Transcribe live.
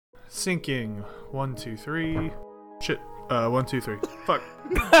Syncing. 1, 2, 3. Shit. 1, 2, 3. Fuck.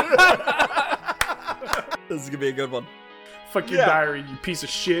 This is gonna be a good one. Fuck your diary, you piece of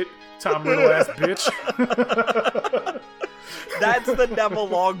shit. Tom Riddle ass bitch. That's the Neville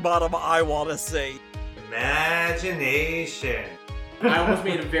Longbottom I want to see. Imagination. I almost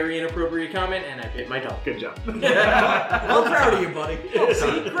made a very inappropriate comment and I bit my tongue. Good job. I'm proud of you, buddy. Oh,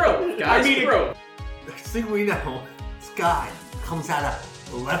 see? Growth. Guys, growth. Next thing we know, this guy comes out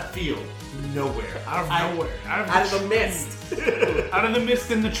of left field. Nowhere. Out of nowhere. Out of the mist. Out of the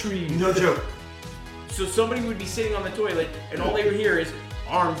mist in the trees. No joke. So somebody would be sitting on the toilet and all they would hear is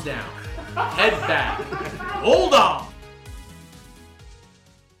arms down, head back, hold on.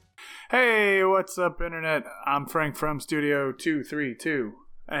 Hey, what's up, Internet? I'm Frank from Studio 232,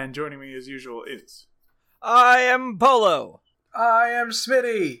 and joining me as usual is... I am Polo. I am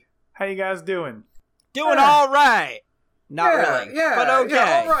Smitty. How you guys doing? Doing all right. Not really, but okay.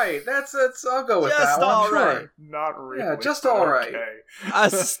 Yeah, all right. That's. I'll go with Just that one. all Sure. right. Not really. Yeah, just all right. Okay. A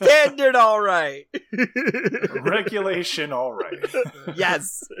standard all right. Regulation all right.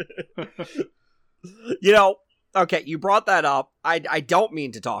 Yes. You know, okay, you brought that up. I don't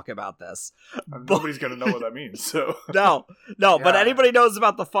mean to talk about this. Nobody's going to know what that means, so... No, but Yeah. anybody knows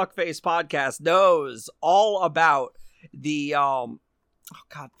about the Fuckface podcast knows all about the, oh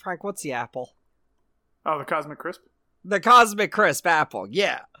God, Frank, what's the apple? Oh, the Cosmic Crisp? The Cosmic Crisp apple,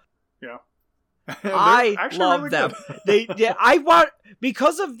 yeah. Yeah. I actually love really them. good. I want,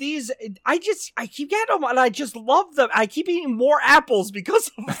 because of these, I keep getting them and I just love them. I keep eating more apples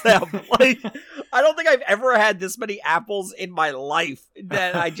because of them. Like, I don't think I've ever had this many apples in my life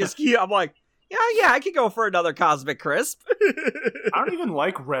that I'm like, yeah, I could go for another Cosmic Crisp. I don't even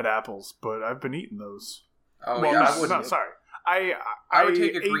like red apples, but I've been eating those. Oh well, yeah, no, I wouldn't. no, sorry. I would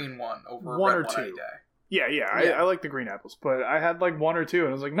take a ate green one over one a or red one two. any day. Yeah. I like the green apples, but I had like one or two, and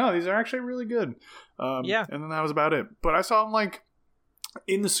I was like, no, these are actually really good. Yeah. And then that was about it. But I saw them like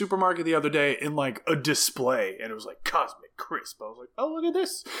in the supermarket the other day in like a display, and it was like Cosmic Crisp. I was like, oh, look at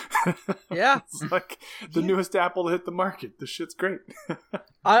this. Yeah. It's like the newest apple to hit the market. This shit's great.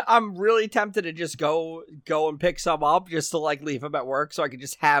 I'm really tempted to just go and pick some up just to like leave them at work so I can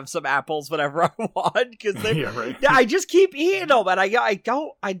just have some apples whenever I want because Yeah, right. I just keep eating them and I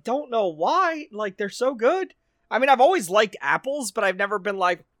don't know why, like they're so good. I mean, I've always liked apples, but I've never been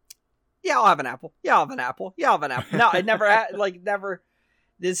like, yeah, I'll have an apple. Yeah, I'll have an apple. Yeah, I'll have an apple. No, I never had never.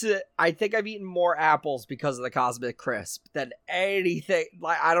 I think I've eaten more apples because of the Cosmic Crisp than anything.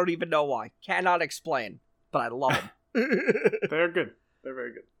 Like I don't even know why. Cannot explain, but I love them. They're good. They're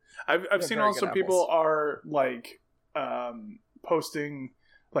very good. I've seen very also good people are like posting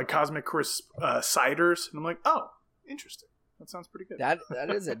like Cosmic Crisp ciders, and I'm like, oh, interesting. That sounds pretty good. That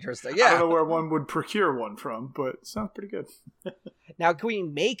is interesting. I Yeah. don't know where one would procure one from, but it sounds pretty good. Now, can we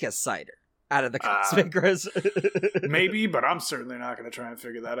make a cider out of the Cosmic Crisp? Maybe, but I'm certainly not going to try and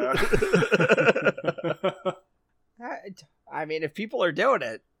figure that out. I mean, if people are doing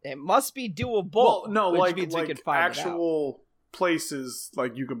it, it must be doable. Well, no, which like means we can find actual places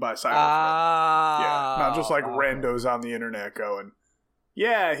like you could buy cider from. Yeah, not just like randos on the internet going,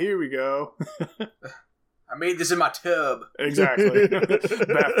 yeah, here we go. I made this in my tub. Exactly.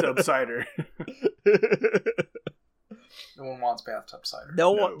 Bathtub cider. No one wants bathtub cider.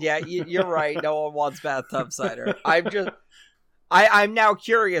 No one. Yeah, you're right. No one wants bathtub cider. I'm now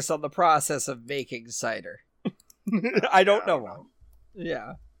curious on the process of making cider. I don't know why.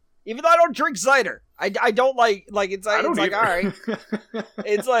 Yeah. Even though I don't drink cider, I don't like it's I don't like either. all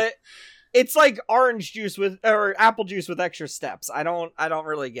right. It's like orange juice or apple juice with extra steps. I don't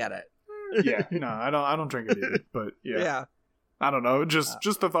really get it. Yeah, no, I don't drink it either. But Yeah. I don't know. Just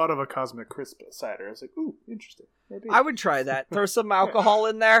the thought of a Cosmic Crisp cider, I was like, ooh, interesting. Maybe. I would try that. Throw some alcohol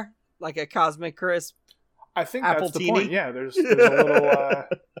in there, like a Cosmic Crisp. I think apple that's the teeny. point. Yeah, there's a little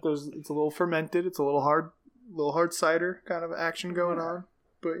it's a little fermented. It's a little hard cider kind of action going on.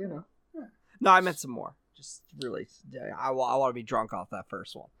 But you know, No, I meant some more. Just really, I want to be drunk off that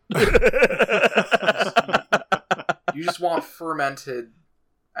first one. You just want fermented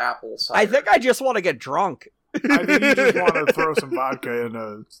apple cider. I think I just want to get drunk. I think you just want to throw some vodka in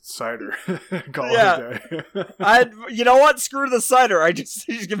a cider. Call it a day. You know what? Screw the cider. Just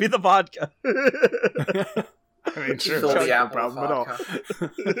give me the vodka. I mean, sure, Fill the no apple problem with at all.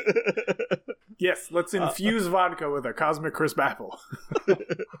 vodka. Yes, let's infuse vodka with a Cosmic Crisp apple.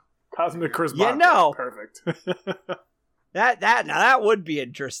 Cosmic Crisp You vodka. know. Perfect. That would be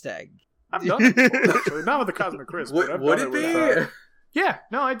interesting. I've done it before, actually. Not with the Cosmic Crisp. but I've Would done it with, be? yeah,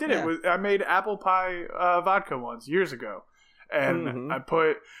 no, I did Yeah. it. I made apple pie vodka once, years ago. And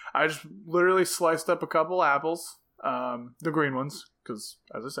I just literally sliced up a couple apples, the green ones, because,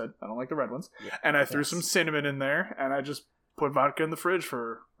 as I said, I don't like the red ones. Yeah. And I threw some cinnamon in there, and I just put vodka in the fridge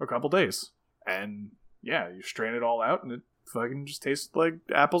for a couple days. And yeah, you strain it all out, and it fucking just tastes like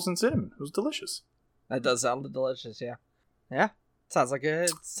apples and cinnamon. It was delicious. That does sound delicious, yeah. Yeah. Sounds like a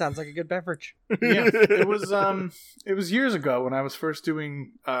good beverage. Yeah. It was years ago when I was first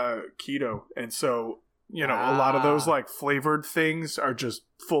doing keto, and so a lot of those like flavored things are just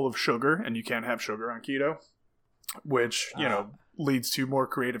full of sugar, and you can't have sugar on keto, which leads to more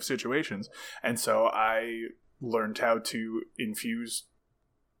creative situations. And so I learned how to infuse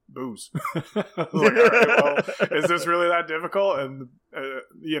booze. I was like, all right, well, is this really that difficult? And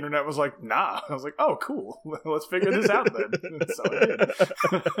the internet was like, nah. I was like, oh, cool. Let's figure this out then. So I did.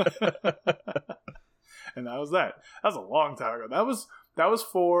 And that was that. That was a long time ago. That was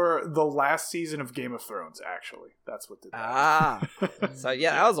for the last season of Game of Thrones, actually. That's what did that. So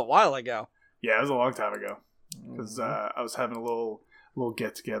yeah, that was a while ago. Yeah, it was a long time ago. Because I was having a little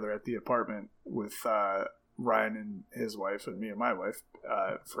get-together at the apartment with Ryan and his wife and me and my wife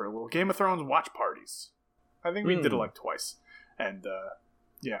for a little Game of Thrones watch parties. I think we did it like twice. And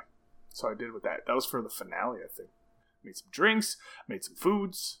yeah, so I did with that. That was for the finale, I think. Made some drinks, made some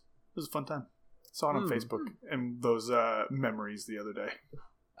foods. It was a fun time. Saw it on Facebook and those memories the other day.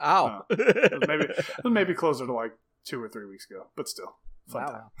 Oh. It was maybe closer to like 2 or 3 weeks ago, but still. Fun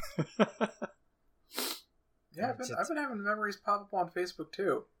time. Yeah, I've been having memories pop up on Facebook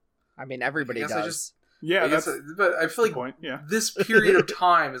too. I mean, everybody does. But I feel like this period of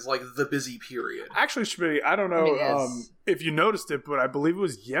time is like the busy period. Actually, Schmitty, I don't know if you noticed it, but I believe it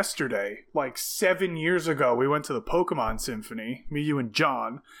was yesterday, like 7 years ago, we went to the Pokemon Symphony, me, you, and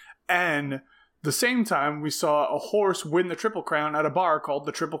John, and the same time we saw a horse win the Triple Crown at a bar called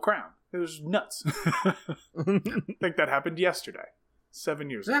the Triple Crown. It was nuts. I think that happened yesterday, 7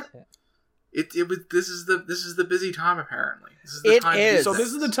 years ago. This is the busy time apparently. This is the time. So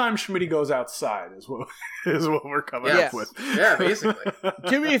this is the time Schmitty goes outside is what we're coming up with. Yeah, basically.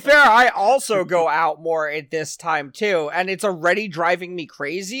 To be fair, I also go out more at this time too, and it's already driving me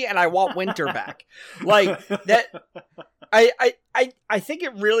crazy, and I want winter back. Like that. I think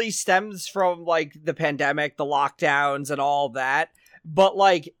it really stems from like the pandemic, the lockdowns, and all that. But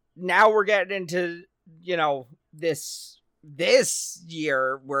like now we're getting into this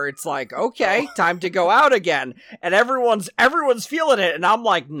year where it's like, okay, time to go out again, and everyone's feeling it, and I'm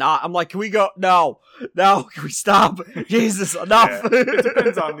like, nah. I'm like, can we go? No, can we stop? Jesus, enough. Yeah, it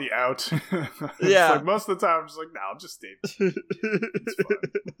depends on the out. Yeah, like most of the time I'm just like, no, I'll just stay. It's fun.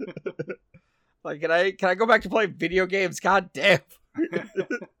 Like, can I go back to playing video games? God damn.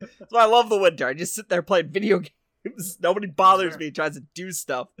 That's why I love the winter. I just sit there playing video games. Nobody bothers me, tries to do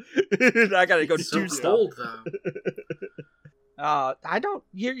stuff. I gotta go do stuff. Cold, though. I don't.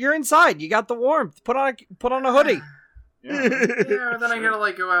 You're inside. You got the warmth. Put on a hoodie. Yeah, then I gotta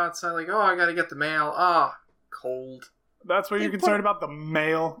like go outside. Like, I gotta get the mail. Cold. That's what you're concerned about, the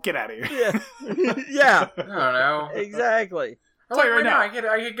mail. Get out of here. Yeah. Yeah. I don't know. Exactly. Or like right now, I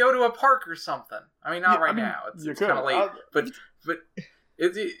could go to a park or something. I mean, not right now. It's kind of late. But I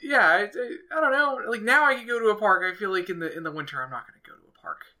don't know. Like now, I could go to a park. I feel like in the winter, I'm not going to go to a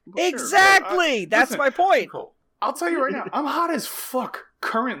park. Well, exactly. Sure, that's my point. Cool. I'll tell you right now, I'm hot as fuck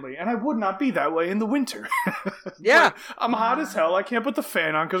currently, and I would not be that way in the winter. Yeah. Like, I'm hot as hell. I can't put the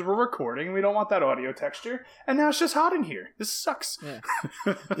fan on because we're recording, and we don't want that audio texture. And now it's just hot in here. This sucks. Yeah.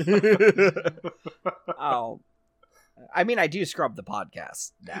 Oh. I mean, I do scrub the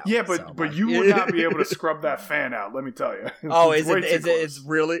podcast now. Yeah, but you would not be able to scrub that fan out, let me tell you. Oh, it's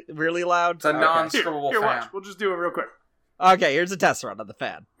really, really loud? It's a non-scrubbable fan. Watch. We'll just do it real quick. Okay, here's a test run of the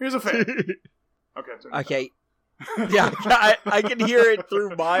fan. Here's a fan. Okay. Yeah, I can hear it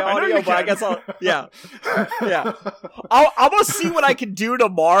through my audio, but I guess I'll... Yeah. I'm going to see what I can do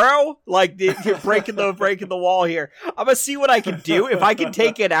tomorrow. Like, you're breaking the wall here. I'm going to see what I can do. If I can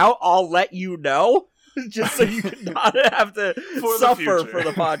take it out, I'll let you know. Just so you can not have to suffer for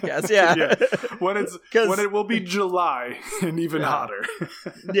the podcast. Yeah. When it will be July and even hotter.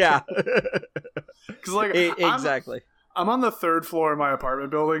 Yeah. Because like exactly. I'm on the 3rd floor of my apartment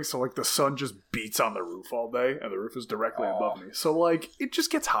building, so like the sun just beats on the roof all day, and the roof is directly above me. So like it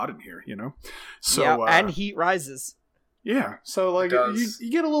just gets hot in here, So yeah, and heat rises. Yeah. So like you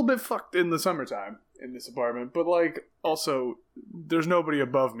get a little bit fucked in the summertime in this apartment, but like also there's nobody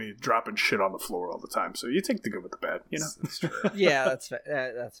above me dropping shit on the floor all the time, so you take the good with the bad, That's true. Yeah, that's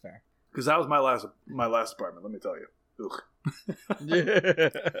fair. That's fair. Because that was my last apartment, let me tell you.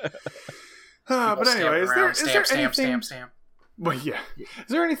 But anyway, is there anything? Stamp. Well, yeah. Is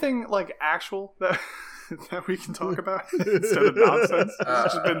there anything like actual that that we can talk about instead of nonsense?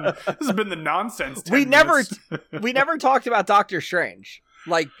 This has been the nonsense. We never talked about Doctor Strange.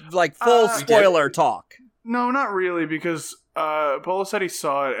 Like full spoiler talk. No, not really, because Polo said he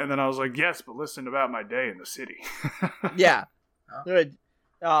saw it, and then I was like, yes, but listen about my day in the city. Yeah. Good.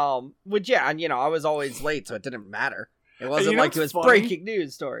 Which, yeah, and I was always late, so it didn't matter. It wasn't like it was funny? Breaking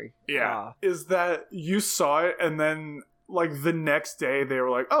news story. Yeah. Is that you saw it, and then, like, the next day, they were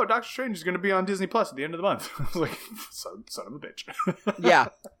like, oh, Doctor Strange is going to be on Disney Plus at the end of the month. I was like, son of a bitch. Yeah.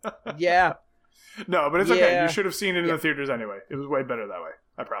 Yeah. No, but it's okay. You should have seen it in the theaters anyway. It was way better that way.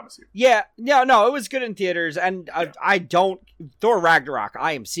 I promise you. Yeah. No, it was good in theaters, and I don't... Thor Ragnarok,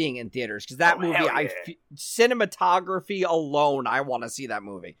 I am seeing in theaters, because that movie, cinematography alone, I want to see that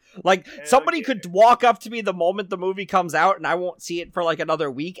movie. Like, somebody could walk up to me the moment the movie comes out, and I won't see it for, like, another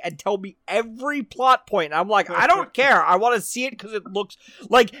week, and tell me every plot point, and I'm like, I don't care. I want to see it because it looks...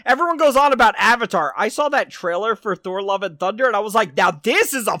 Like, everyone goes on about Avatar. I saw that trailer for Thor Love and Thunder, and I was like, now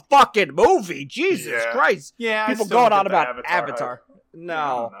this is a fucking movie! Jesus Christ! Yeah, people going on about Avatar.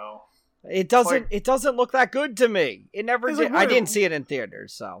 No, it doesn't look that good to me. It never did. I didn't see it in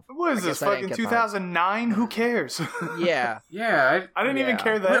theaters, so what is this fucking 2009? Who cares? Yeah, I didn't even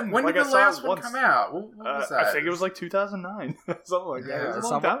care then. When did the last one come out? What was that? I think it was like 2009, something like that. It was a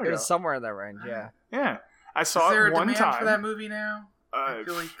long time ago. It was somewhere in that range. Yeah. I saw it one time. Is there a demand for that movie now? I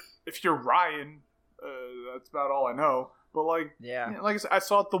feel like if you're Ryan, that's about all I know. But like I said, I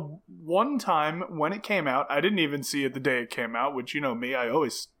saw it the one time when it came out. I didn't even see it the day it came out, which, you know me, I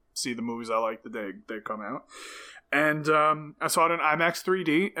always see the movies I like the day they come out. And I saw it in IMAX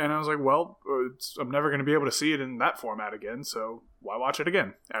 3D, and I was like, well, I'm never going to be able to see it in that format again, so why watch it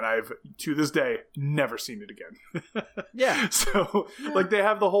again? And I've, to this day, never seen it again. Yeah. So, like, they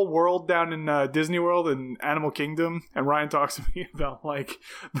have the whole world down in Disney World and Animal Kingdom, and Ryan talks to me about, like,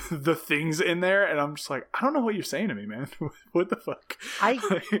 the things in there, and I'm just like, I don't know what you're saying to me, man. What the fuck?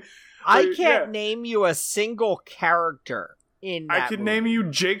 I can't name you a single character in that I can movie. name you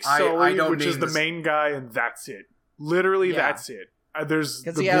Jake Sully, which is the main guy, and that's it. Literally, that's it. There's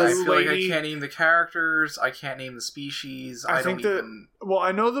the blue I feel lady. like I can't name the characters. I can't name the species. I think Well,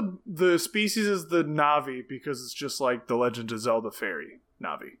 I know the species is the Na'vi because it's just like the Legend of Zelda fairy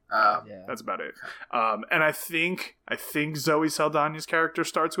Na'vi. That's about it. And I think Zoe Saldana's character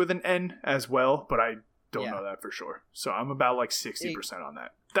starts with an N as well, but I don't know that for sure. So I'm about like 60% on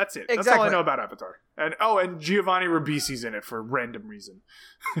that. That's it. That's all I know about Avatar. And Giovanni Ribisi's in it for random reason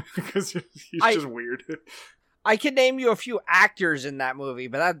because he's just weird. I can name you a few actors in that movie,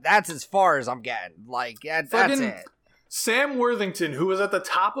 but that's as far as I'm getting. Like, that's it. Sam Worthington, who was at the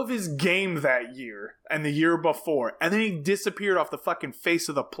top of his game that year and the year before, and then he disappeared off the fucking face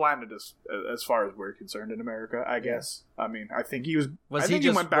of the planet as far as we're concerned in America, I guess. I mean, I think he was I think he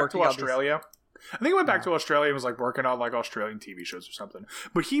went back to Australia. I think he went back to Australia and was like working on like Australian TV shows or something.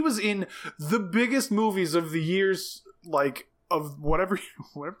 But he was in the biggest movies of the years, like, of whatever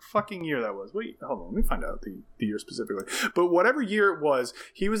fucking year that was. Wait, hold on, let me find out the year specifically. But whatever year it was,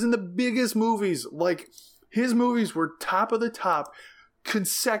 he was in the biggest movies. Like, his movies were top of the top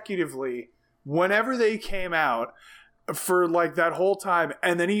consecutively whenever they came out for like that whole time.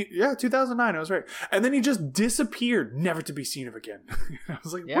 And then 2009, I was right. And then he just disappeared, never to be seen of again. I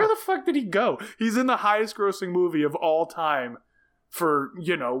was like, where the fuck did he go? He's in the highest grossing movie of all time for,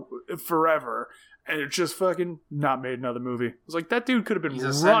 forever. And it just fucking not made another movie. I was like, that dude could have been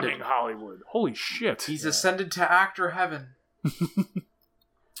running Hollywood. Holy shit. He's ascended to actor heaven.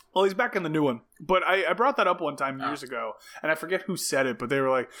 Well, he's back in the new one. But I brought that up one time years ago, and I forget who said it, but they were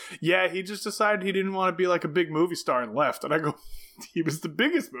like, yeah, he just decided he didn't want to be like a big movie star and left. And I go, he was the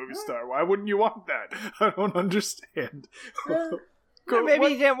biggest movie star. Why wouldn't you want that? I don't understand. Maybe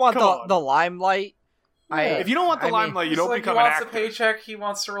he didn't want the limelight. If you don't want the limelight, you don't become an actor. He wants a paycheck. He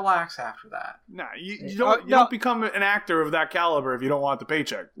wants to relax after that. Nah, you don't become an actor of that caliber if you don't want the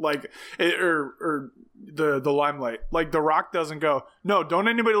paycheck, like or the limelight. Like The Rock doesn't go, no, don't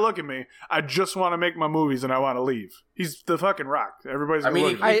anybody look at me. I just want to make my movies and I want to leave. He's the fucking Rock. Everybody's.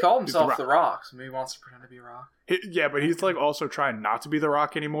 He called himself the Rock, so maybe he wants to pretend to be a Rock. But he's like also trying not to be the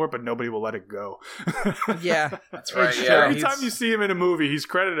Rock anymore, but nobody will let it go. Yeah, that's right. Every time you see him in a movie, he's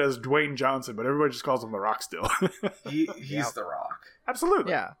credited as Dwayne Johnson, but everybody just calls him the Rock still. He's the Rock.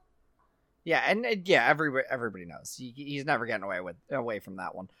 Absolutely. Yeah, and everybody knows he's never getting away from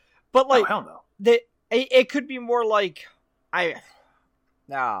that one. But like, hell no. It could be more like I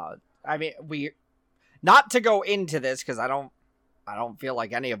mean, we not to go into this because I don't feel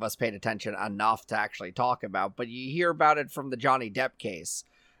like any of us paid attention enough to actually talk about, but you hear about it from the Johnny Depp case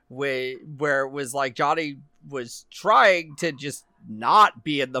where it was like Johnny was trying to just not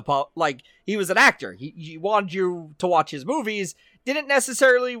be in the like he was an actor. He wanted you to watch his movies, didn't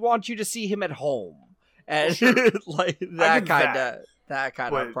necessarily want you to see him at home, and like that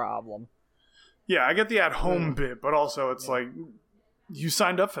kind of problem. Yeah, I get the at home bit, but also it's like you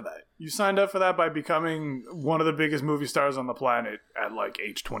signed up for that. You signed up for that by becoming one of the biggest movie stars on the planet at like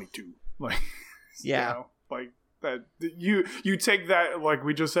age 22. Like, yeah, you know, like that. You take that, like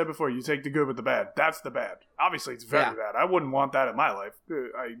we just said before. You take the good with the bad. That's the bad. Obviously, it's very bad. I wouldn't want that in my life.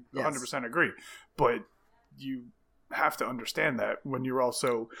 I 100% agree. But you have to understand that when you're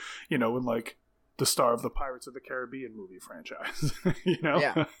also, you know, in like the star of the Pirates of the Caribbean movie franchise. You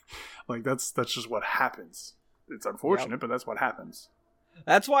know, like that's just what happens. It's unfortunate, but that's what happens.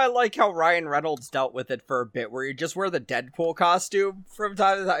 That's why I like how Ryan Reynolds dealt with it for a bit, where he just wear the Deadpool costume from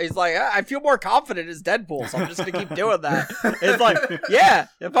time to time. He's like, I feel more confident as Deadpool, so I'm just gonna keep doing that. It's like, yeah,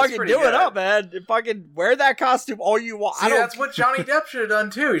 if I can do it up, man. If I can wear that costume all you want. See, that's what Johnny Depp should have done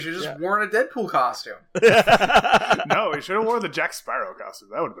too. He should have just worn a Deadpool costume. No, he should have worn the Jack Sparrow costume.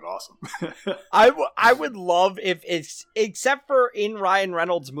 That would have been awesome. I would love if it's, except for in Ryan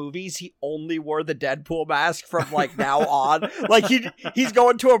Reynolds movies, he only wore the Deadpool mask from like now on. Like he's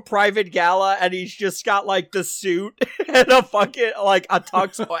going to a private gala and he's just got like the suit and a fucking like a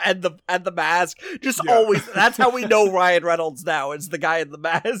tux and the mask. Just always. That's how we know Ryan Reynolds now. It's the guy in the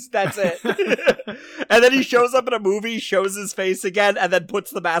mask. That's it. And then he shows up in a movie, shows his face again, and then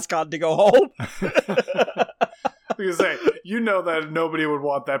puts the mask on to go home. Because you know that nobody would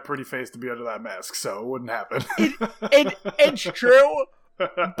want that pretty face to be under that mask, so it wouldn't happen. It's true.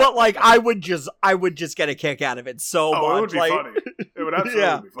 But like I would just get a kick out of it so much. It would be funny. It would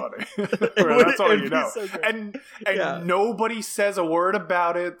absolutely be funny. That's all you know. So and nobody says a word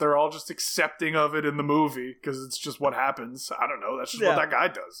about it. They're all just accepting of it in the movie because it's just what happens. I don't know. That's just what that guy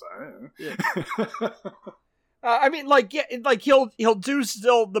does. I mean, like he'll do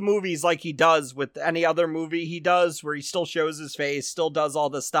still the movies like he does with any other movie he does, where he still shows his face, still does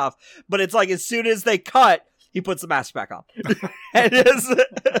all this stuff. But it's like as soon as they cut, he puts the mask back on. And it's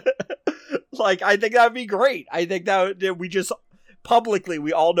like, I think that would be great. I think that we just publicly,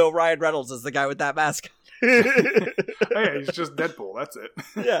 we all know Ryan Reynolds is the guy with that mask. Yeah, he's just Deadpool. That's it.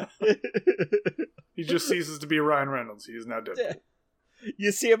 Yeah. He just ceases to be Ryan Reynolds. He is now Deadpool. Yeah.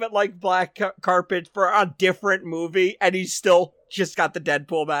 You see him at like black carpet for a different movie, and he's still just got the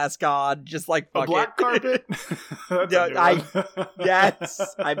Deadpool mask on, just like fuck a black carpet.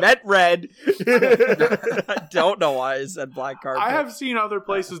 Yes, I meant red. I don't know why I said black carpet. I have seen other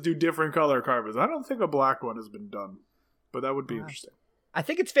places do different color carpets. I don't think a black one has been done, but that would be interesting. I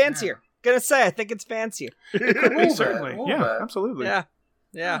think it's fancier. Gonna say, I think it's fancier. It could be, certainly. Yeah, absolutely. Yeah.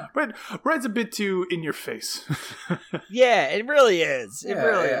 Red's a bit too in your face. Yeah, it really is. It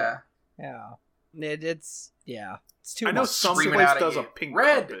really is. Yeah. It's too much. I know some place does a pink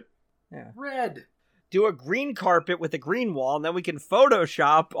carpet. Yeah. Red. Do a green carpet with a green wall, and then we can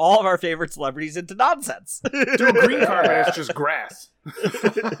Photoshop all of our favorite celebrities into nonsense. Do a green carpet, it's just grass.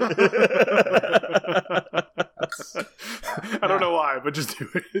 I don't know why, but just do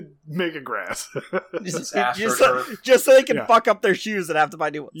it. Make it grass. just so they can fuck up their shoes and have to buy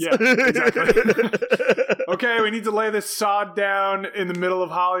new ones. Yeah, exactly. Okay, we need to lay this sod down in the middle of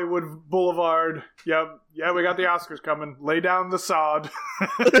Hollywood Boulevard. Yep. Yeah, we got the Oscars coming. Lay down the sod.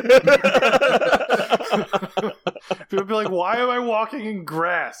 People be like, why am I walking in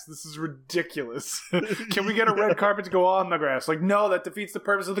grass? This is ridiculous. Can we get a red carpet to go on the grass? Like, no, that defeats the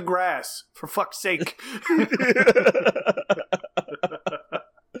purpose of the grass. For fuck's sake.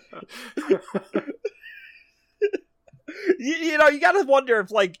 You know, you gotta wonder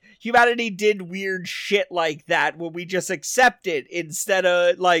if, like, humanity did weird shit like that when we just accept it instead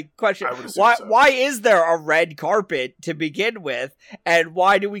of, like, question why is there a red carpet to begin with, and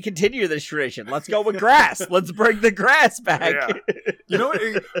why do we continue this tradition? Let's go with grass. Let's bring the grass back. Yeah. You know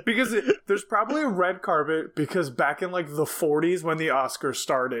what? Because there's probably a red carpet because back in, like, the 40s when the Oscars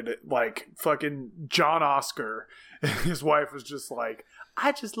started, like, fucking John Oscar, his wife was just like,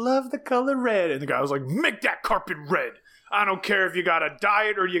 I just love the color red. And the guy was like, make that carpet red. I don't care if you gotta dye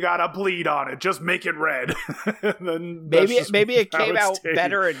it or you gotta bleed on it. Just make it red. Then maybe it came out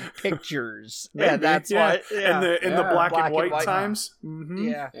better in pictures. Yeah, that's why. Yeah. In the black and white times. Mm-hmm.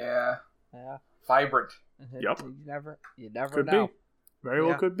 Yeah. Vibrant. Yep. You never could know. Be. Very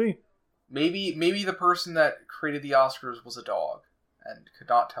well could be. Maybe the person that created the Oscars was a dog and could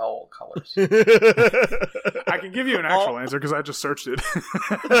not tell colors. I can give you an actual answer because I just searched it.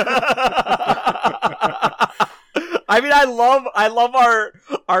 I mean, I love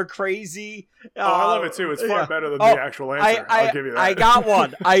our crazy. I love it too. It's far better than the actual answer. I'll give you that. I got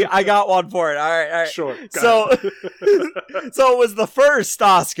one. I got one for it. All right. Sure. So it was the first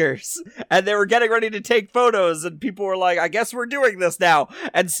Oscars, and they were getting ready to take photos, and people were like, "I guess we're doing this now."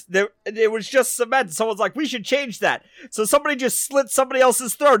 And it was just cement. Someone's like, "We should change that." So somebody just slit somebody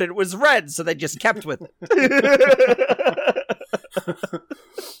else's throat, and it was red. So they just kept with it.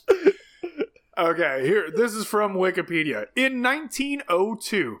 Okay, here. This is from Wikipedia. In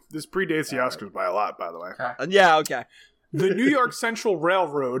 1902, this predates the Oscars by a lot, by the way. Yeah, okay. The New York Central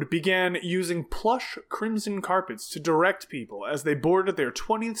Railroad began using plush crimson carpets to direct people as they boarded their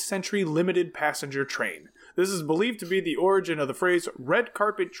 20th century limited passenger train. This is believed to be the origin of the phrase red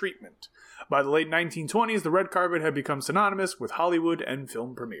carpet treatment. By the late 1920s, the red carpet had become synonymous with Hollywood and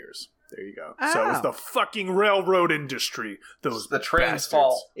film premieres. There you go. Oh. So it's the fucking railroad industry. Those the train's bastards.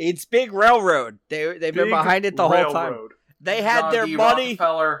 fault. It's big railroad. They've been behind it the whole time. They had John their D. money.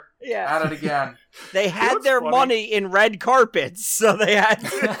 Rockefeller Yeah. at it again. They had their money in red carpets, so they had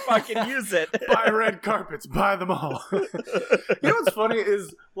to fucking use it. Buy red carpets, buy them all. You know what's funny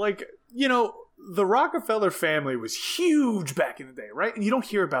is, like, you know, the Rockefeller family was huge back in the day, right? And you don't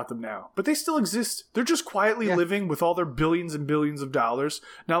hear about them now. But they still exist. They're just quietly living with all their billions and billions of dollars.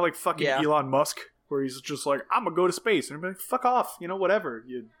 Not like fucking Elon Musk, where he's just like, I'm gonna go to space. And everybody's like, fuck off. You know, whatever.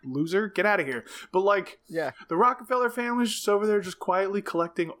 You loser, get out of here. But like, the Rockefeller family's just over there just quietly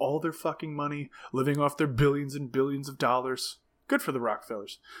collecting all their fucking money, living off their billions and billions of dollars. Good for the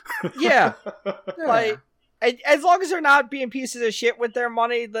Rockefellers. Yeah. Like, as long as they're not being pieces of shit with their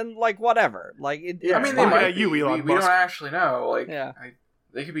money, then, like, whatever. Like, I mean, they might be. Elon we Musk. don't actually know. Like,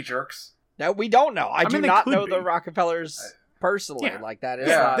 they could be jerks. No, we don't know. I do mean, not know the Rockefellers personally. Like, that is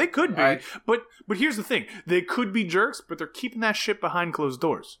not... They could be. But here's the thing. They could be jerks, but they're keeping that shit behind closed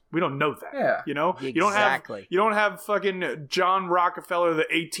doors. We don't know that. Yeah. You know? Exactly. You don't have fucking John Rockefeller the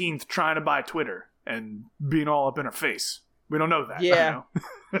 18th trying to buy Twitter and being all up in her face. We don't know that. Yeah. You know?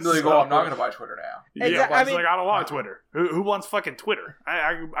 I'm not going to buy Twitter now. Yeah, I mean, like, I don't want Twitter. Who wants fucking Twitter?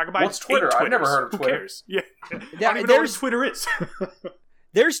 I can buy. What's Twitter? I've never heard of Twitter. Who cares? Yeah. I don't even know what Twitter is.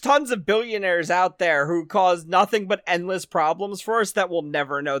 There's tons of billionaires out there who cause nothing but endless problems for us that we'll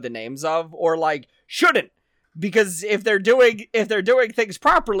never know the names of, or like shouldn't. Because if they're doing things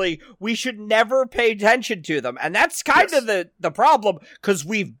properly, we should never pay attention to them. And that's kind of the problem, because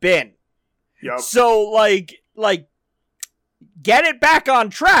we've been. Yep. So like get it back on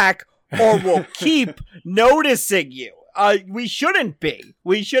track, or we'll keep noticing you. We shouldn't be.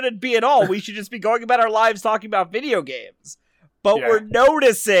 We shouldn't be at all. We should just be going about our lives talking about video games. But we're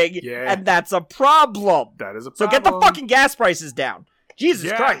noticing, and that's a problem. That is a problem. So get the fucking gas prices down.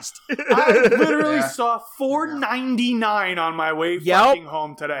 Jesus Christ. I literally saw $4.99 on my way fucking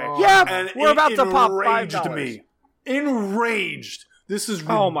home today. And we're about to pop $5. Me. Enraged. This is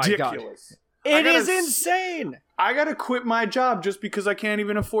ridiculous. Oh my God. It is insane. I gotta quit my job just because I can't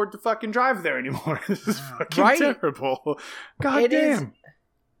even afford to fucking drive there anymore. This is fucking terrible. God damn.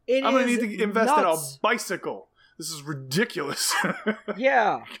 I'm gonna need to invest in a bicycle. This is ridiculous.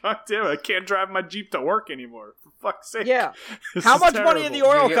 Yeah. God damn it. I can't drive my Jeep to work anymore. For fuck's sake. Yeah. How much money are the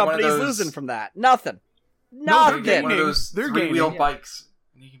oil companies losing from that? Nothing. Nothing. They're one of those three-wheel bikes.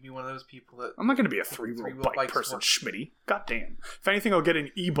 You can be one of those people that... I'm not going to be a three-wheel bike person, Schmitty. God damn. If anything, I'll get an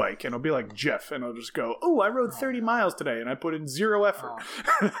e-bike, and I'll be like Jeff, and I'll just go, I rode 30 miles today, and I put in 0 effort.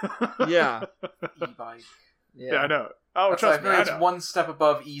 Yeah. E-bike. Yeah, I know. Oh, trust me, I know. It's one step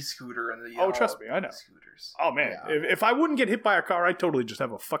above e-scooter. And the, trust me, I know. Scooters. Oh, man. Yeah. If I wouldn't get hit by a car, I'd totally just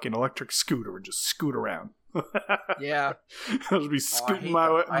have a fucking electric scooter and just scoot around. Yeah. I'll just be scooting my ass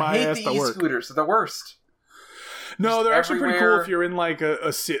to work. I hate the e-scooters. They're the worst. No, they're actually pretty cool if you're in like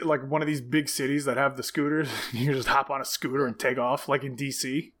like one of these big cities that have the scooters. You can just hop on a scooter and take off, like in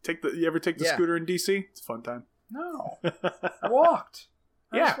DC. You ever take the scooter in DC? It's a fun time. No, I walked.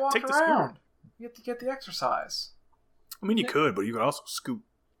 I just walked take the around. scooter. You have to get the exercise. I mean, you could, but you could also scoot.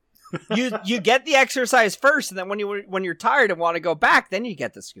 You get the exercise first, and then when you're tired and want to go back, then you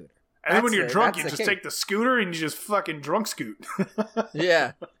get the scooter. And then when you're drunk, you just take the scooter and you just fucking drunk scoot.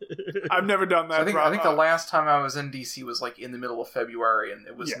 Yeah. I've never done that. So I think the last time I was in DC was like in the middle of February, and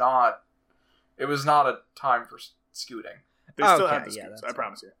it was not a time for scooting. They still have the scoots, I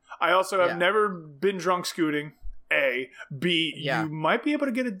promise you. I also have never been drunk scooting. A. B. You might be able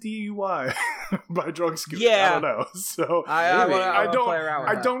to get a DUI by drunk scooting. Yeah. I don't know. So I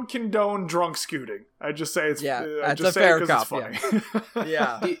don't condone drunk scooting. I just say it's that's just a fair it's cop. funny.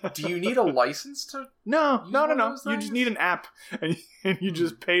 Yeah. Do you need a license to? No. You just need an app, and you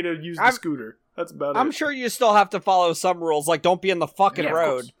just pay to use the scooter. That's about it. I'm sure you still have to follow some rules, like don't be in the fucking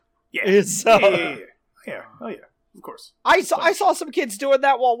road. Yeah. So. Yeah. Oh yeah. of course. I saw some kids doing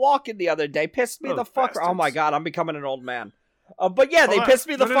that while walking the other day. Pissed me the fuck. Bastards. Oh my god, I'm becoming an old man. But yeah, they pissed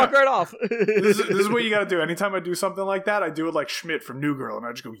me the fuck right off. This is what you gotta do. Anytime I do something like that, I do it like Schmidt from New Girl, and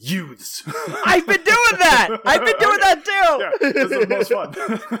I just go, youths. I've been doing that! I've been doing that too! Yeah, this is the most fun.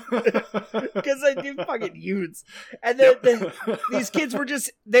 Because I do fucking youths. And then these kids were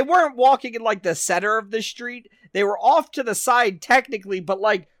they weren't walking in like the center of the street. They were off to the side technically, but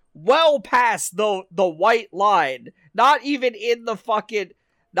like well past the white line. Not even in the fucking...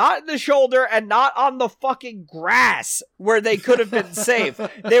 Not in the shoulder and not on the fucking grass where they could have been safe.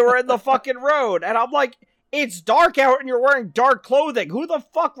 They were in the fucking road. And I'm like, it's dark out and you're wearing dark clothing. Who the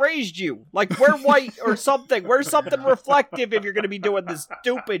fuck raised you? Like, wear white or something. Wear something reflective if you're going to be doing this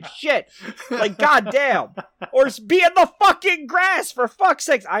stupid shit. Like, goddamn. Or be in the fucking grass, for fuck's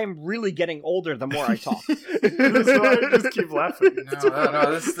sakes. I am really getting older the more I talk. That's why I just keep laughing.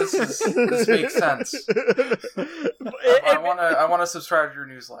 No. This makes sense. I want to subscribe to your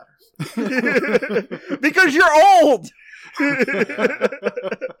newsletter. Because you're old.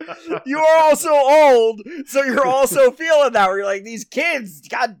 You are also old, so you're also feeling that where you're like, these kids,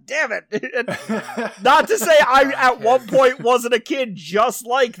 god damn it. Not to say I at one point wasn't a kid just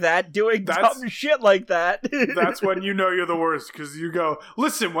like that, doing dumb shit like that. That's when you know you're the worst, because you go,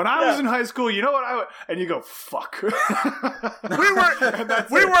 listen, when I was in high school, you know what and you go, fuck. we weren't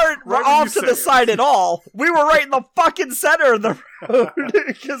right off to the side at all. We were right in the fucking center of the road,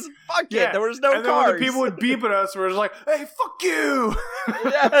 because fuck it, there was no and then cars. When the people would beep at us, we're just like, hey, fuck you.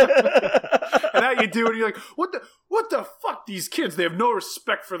 And now you do it, and you're like, what the fuck, these kids, they have no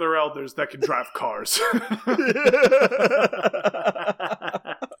respect for their elders that can drive cars.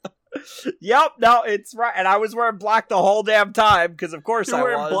 Yep, no, it's right. And I was wearing black the whole damn time, because of course You're I was.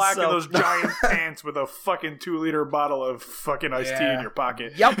 You're wearing black in those giant pants with a fucking 2-liter bottle of fucking iced tea in your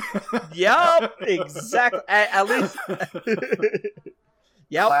pocket. Yep, exactly. At least...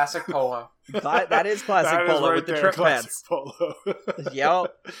 Yep. Classic polo. That is classic polo right with the there, trip classic pants. Polo.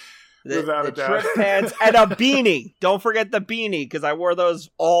 Yep. Without a doubt. Trip pants and a beanie. Don't forget the beanie, because I wore those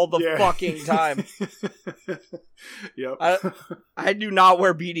all the fucking time. Yep. I do not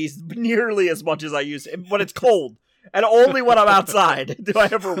wear beanies nearly as much as I used to when it's cold. And only when I'm outside do I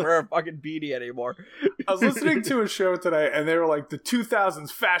ever wear a fucking beanie anymore. I was listening to a show today, and they were like, the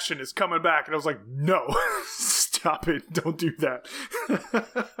 2000s fashion is coming back. And I was like, no, stop it. Don't do that.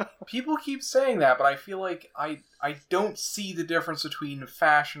 People keep saying that, but I feel like I don't see the difference between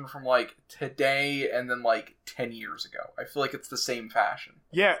fashion from, like, today and then, like, 10 years ago. I feel like it's the same fashion.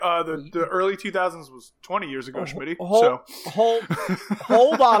 Yeah, the early 2000s was 20 years ago, Schmitty. Hold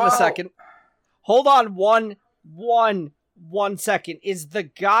on a second. Hold on one second. Is the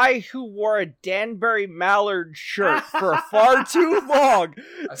guy who wore a Danbury Mallard shirt for far too long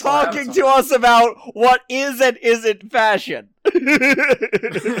talking to us about what is and isn't fashion? I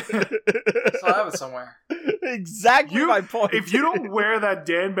have it somewhere. Exactly my point. If you don't wear that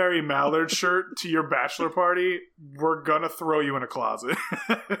Danbury Mallard shirt to your bachelor party, we're gonna throw you in a closet.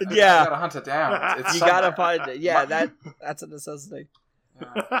 Yeah. You gotta hunt it down. It's you somewhere. gotta find it. Yeah, that's a necessity.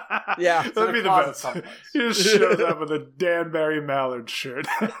 Yeah, that'd be the best. He just shows up with a Danbury Mallard shirt.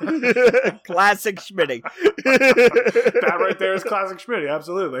 Classic Schmitty. That right there is classic Schmitty,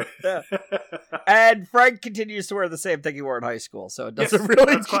 absolutely. Yeah. And Frank continues to wear the same thing he wore in high school, so it doesn't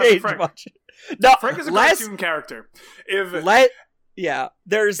really change much. No, Frank is a cartoon character.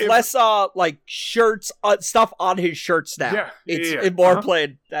 There's less like shirts, stuff on his shirts now. Yeah, it's more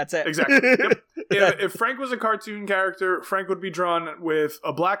plain. That's it. Exactly. Yep. If Frank was a cartoon character, Frank would be drawn with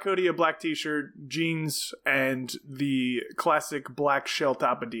a black hoodie, a black t-shirt, jeans, and the classic black shell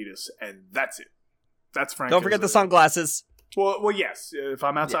top Adidas, and that's it. That's Frank. Don't forget the sunglasses. Well, yes. If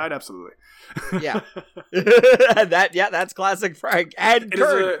I'm outside, absolutely. Yeah. That's classic Frank and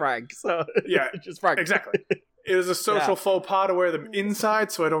current Frank. So yeah, just Frank. Exactly. It is a social faux pas to wear them inside,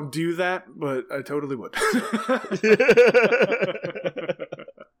 so I don't do that, but I totally would.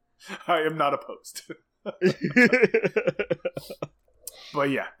 I am not opposed. But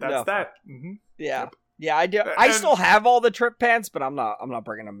yeah, that's that. Mm-hmm. Yeah. Yep. Yeah, I do. I still have all the trip pants, but I'm not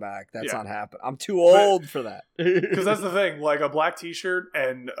bringing them back. That's not happening. I'm too old for that. Because that's the thing, like a black t-shirt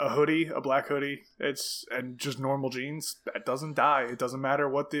and a hoodie, a black hoodie, and just normal jeans, that doesn't die. It doesn't matter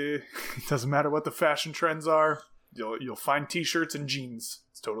what the fashion trends are. You'll find t-shirts and jeans.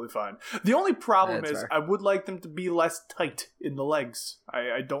 It's totally fine. The only problem is I would like them to be less tight in the legs.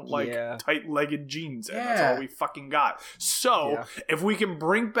 I don't like tight-legged jeans, and that's all we fucking got. So if we can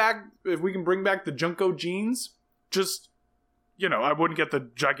bring back the Junko jeans, just I wouldn't get the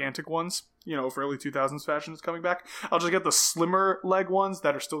gigantic ones. If early 2000s fashion is coming back, I'll just get the slimmer leg ones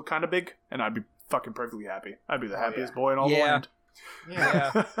that are still kind of big, and I'd be fucking perfectly happy. I'd be the happiest boy in all the land.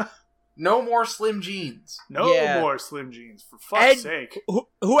 Yeah. No more slim jeans. No more slim jeans, for fuck's sake.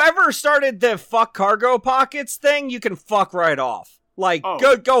 Whoever started the fuck cargo pockets thing, you can fuck right off. Like,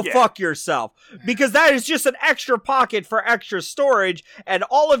 go fuck yourself. Because that is just an extra pocket for extra storage, and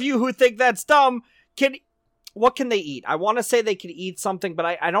all of you who think that's dumb what can they eat? I want to say they can eat something, but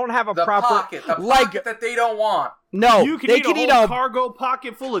I don't have the proper... Pocket that they don't want. No, you can they eat can a eat whole cargo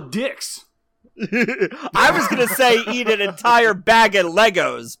pocket full of dicks. I was gonna say eat an entire bag of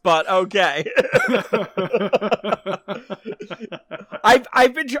Legos, but okay.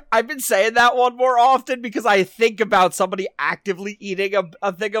 I've been saying that one more often because I think about somebody actively eating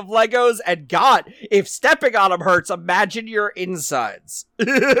a thing of Legos, and God, if stepping on them hurts, imagine your insides. Yeah,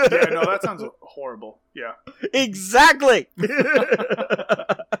 no, that sounds horrible. Yeah, exactly.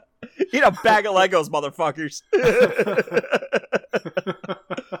 Eat a bag of Legos, motherfuckers.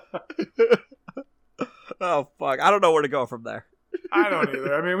 Oh, fuck. I don't know where to go from there. I don't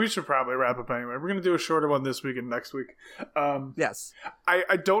either. I mean, we should probably wrap up anyway. We're going to do a shorter one this week and next week. Yes.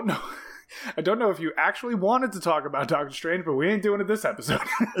 I don't know. I don't know if you actually wanted to talk about Doctor Strange, but we ain't doing it this episode.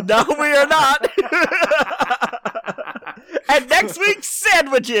 No, we are not. And next week,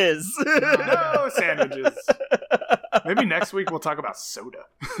 sandwiches. No sandwiches. Maybe next week we'll talk about soda.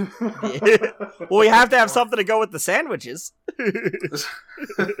 Yeah. Well, we have to have something to go with the sandwiches.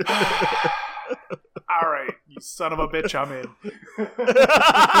 All right, you son of a bitch, I'm in.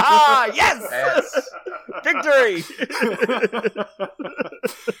 Yes! Victory!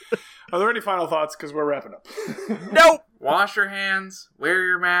 Are there any final thoughts? Because we're wrapping up. Nope. Wash your hands, wear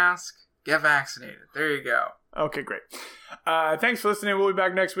your mask, get vaccinated. There you go. Okay, great. Thanks for listening. We'll be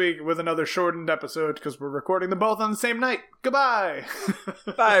back next week with another shortened episode because we're recording them both on the same night. Goodbye.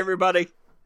 Bye, everybody.